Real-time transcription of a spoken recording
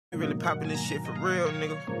Really popping this shit for real,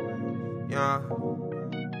 nigga. Yeah.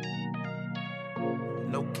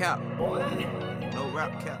 No cap. No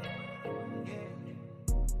rap cap.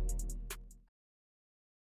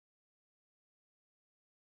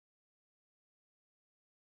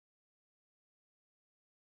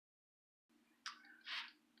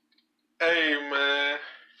 Hey man,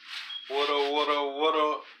 what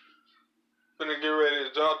up? Finna get ready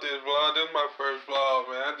to drop this vlog. This is my first vlog,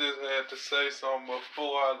 man. I just had to say something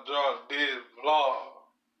before I drop this vlog.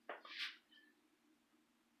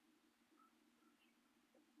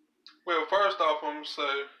 Well, first off, I'm gonna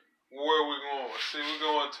say where we going. See, we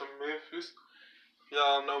going to Memphis.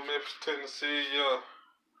 Y'all know Memphis, Tennessee,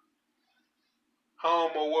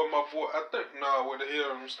 home or where my boy, I think, where the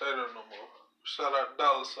hell I'm staying no more. Shout out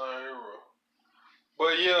 $sign Hero.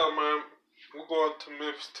 But yeah, man, we're going to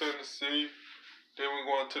Memphis, Tennessee. Then we're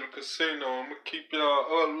going to the casino. I'm going to keep y'all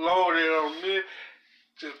uploaded on me.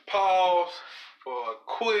 Just pause for a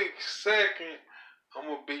quick second. I'm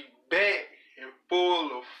going to be back in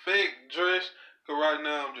full effect dress. Because right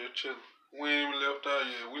now I'm just chilling. We ain't even left out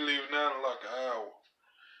yet. We leaving out in like an hour.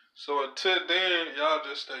 So until then, y'all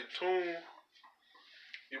just stay tuned.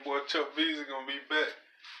 Your boy Chuck V's going to be back.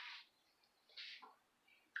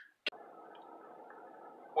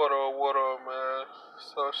 What up, man?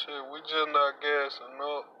 So shit, we just not gassing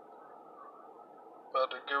up. About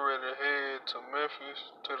to get ready to head to Memphis,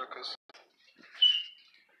 to the casino.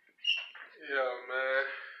 Yeah, man.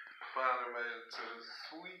 Finally made it to the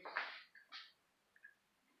suite.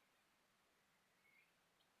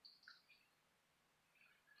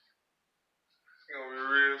 It's gonna be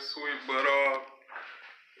real sweet, but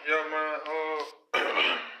yeah, man,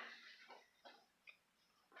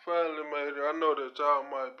 finally made it. I know that y'all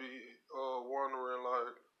might be wondering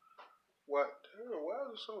like, why is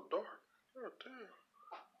it so dark? God damn.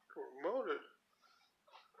 Remote it.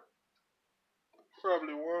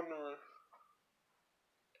 Probably wondering.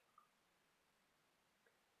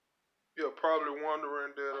 Yeah, probably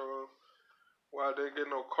wondering that why they get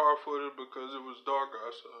no car footage because it was dark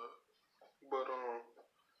outside. But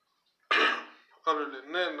other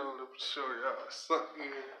than that, let me show y'all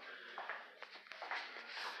something.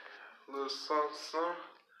 Little something.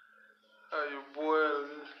 How your boy,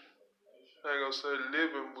 I ain't gonna say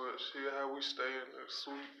living, but see how we stay in the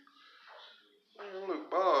suite. Man, look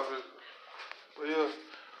bald. But yeah,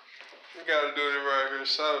 we gotta do it right here.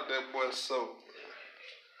 Shout out that boy Soap.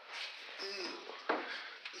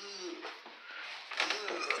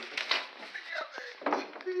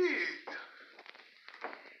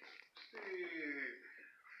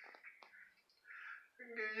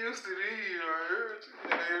 Get used to these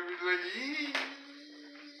right here.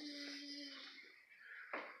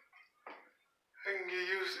 I can get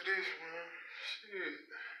used to this, man.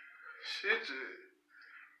 Shit.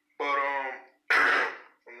 But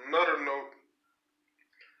another note.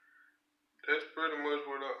 That's pretty much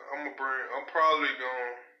what I'm gonna bring. I'm probably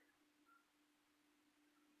gonna,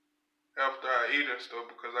 after I eat and stuff,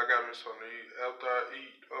 because I got me something to eat. After I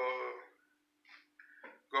eat,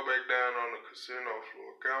 go back down on the casino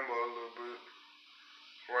floor, gamble a little bit,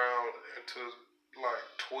 around until like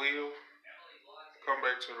 12. Come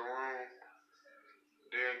back to the room,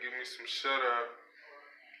 then give me some shut eye,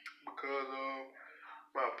 because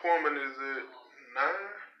my appointment is at 9,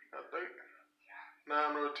 I think,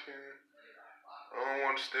 9 or 10. I don't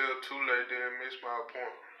want to stay up too late then miss my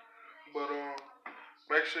appointment. But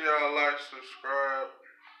make sure y'all like, subscribe,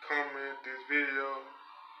 comment this video.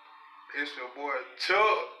 It's your boy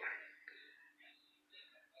Chuck.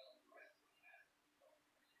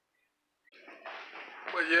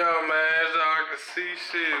 But yeah, man, as y'all can see,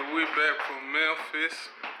 shit, we back from Memphis.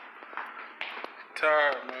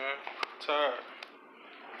 Tired, man. Tired.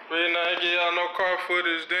 Reason I ain't give y'all no car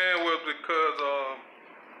footage then was because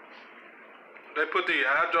they put the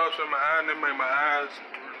eye drops in my eye and they made my eyes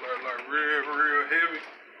like real heavy.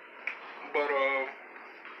 But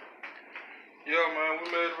yeah, man, we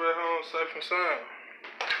made it back home safe and sound.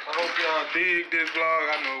 I hope y'all dig this vlog.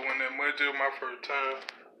 I know it wasn't that much. It was my first time,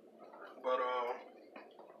 but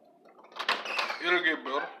it'll get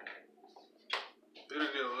better.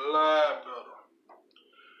 It'll get a lot better.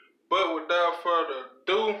 But without further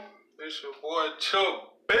ado, it's your boy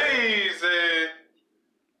Chuck Beezy.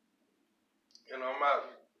 And I'm out.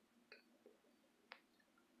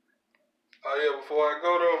 Oh yeah, before I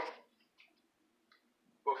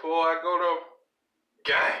go though,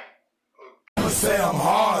 gang. I'ma say I'm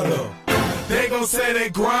harder. They gon' say they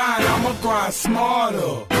grind, I'ma grind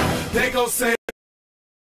smarter. They gon' say